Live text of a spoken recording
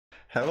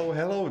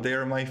Hello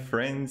there my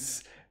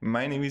friends,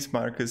 my name is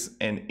Marcus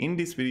and in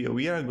this video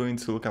we are going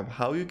to look up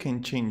how you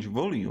can change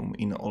volume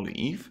in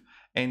Olive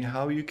and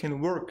how you can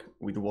work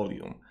with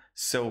volume.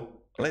 So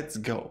let's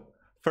go.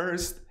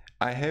 First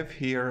I have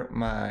here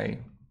my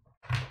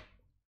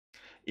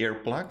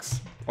earplugs,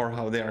 or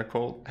how they are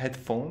called,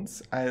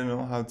 headphones. I don't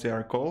know how they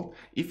are called.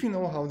 If you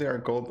know how they are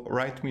called,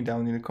 write me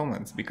down in the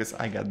comments because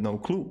I got no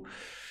clue.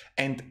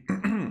 And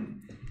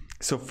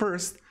so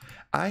first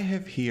I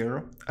have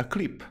here a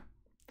clip.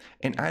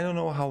 And I don't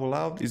know how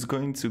loud it's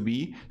going to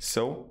be,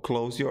 so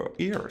close your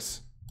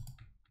ears.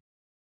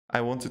 I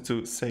wanted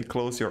to say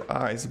close your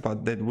eyes,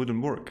 but that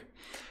wouldn't work.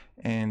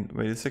 And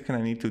wait a second,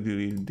 I need to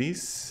delete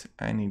this.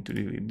 I need to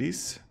delete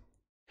this.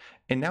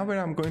 And now when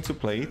I'm going to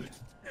play it,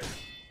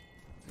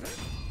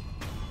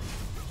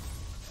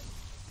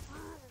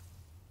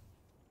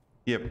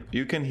 yep,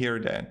 you can hear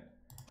that.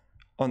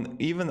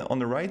 Even on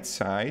the right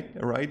side,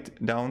 right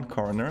down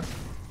corner,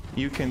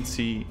 you can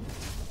see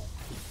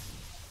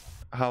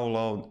how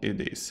loud it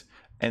is.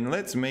 And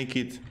let's make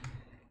it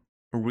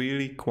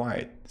really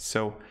quiet.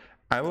 So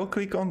I will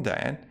click on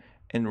that,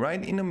 and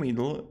right in the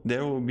middle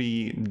there will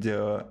be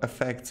the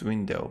effects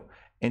window,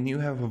 and you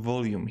have a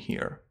volume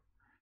here,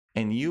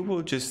 and you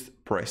will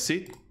just press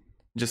it,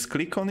 just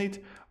click on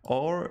it,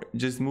 or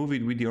just move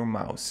it with your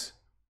mouse.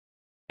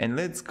 And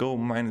let's go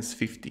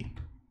 -50.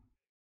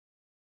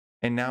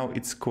 And now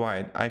it's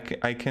quiet.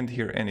 I can't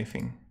hear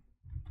anything.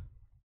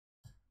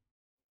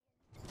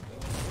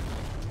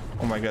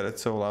 Oh my god,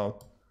 it's so loud.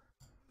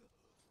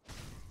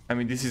 I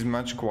mean, this is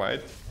much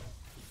quiet.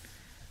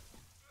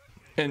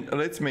 And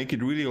let's make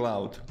it really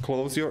loud.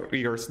 Close your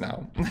ears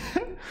now.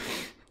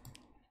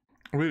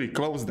 Really,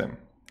 close them.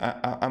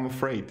 I'm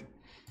afraid.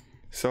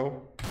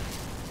 So,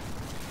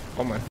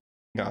 oh my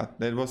god,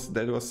 that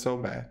was so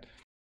bad.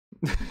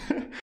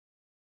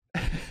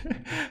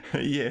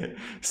 Yeah,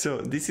 so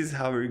this is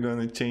how we're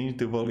gonna change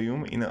the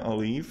volume in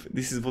Olive.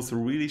 This was a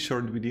really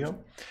short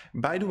video.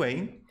 By the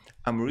way,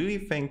 I'm really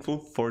thankful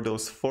for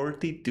those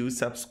 42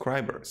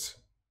 subscribers.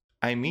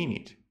 I mean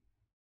it.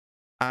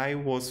 I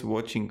was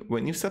watching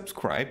when you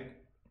subscribe,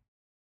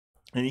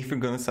 and if you're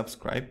gonna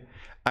subscribe,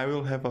 I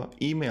will have an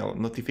email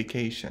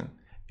notification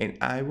and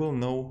I will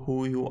know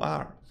who you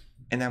are.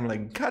 And I'm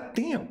like, god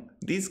damn,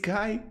 this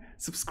guy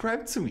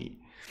subscribed to me.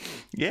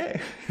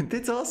 Yeah,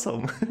 that's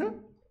awesome.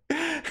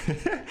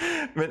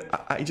 But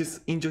I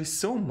just enjoy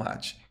so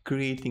much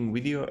creating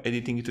video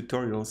editing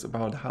tutorials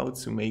about how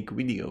to make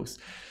videos.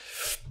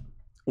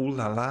 Ooh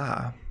la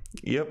la.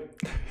 Yep.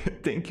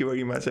 Thank you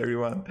very much,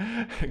 everyone.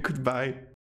 Goodbye.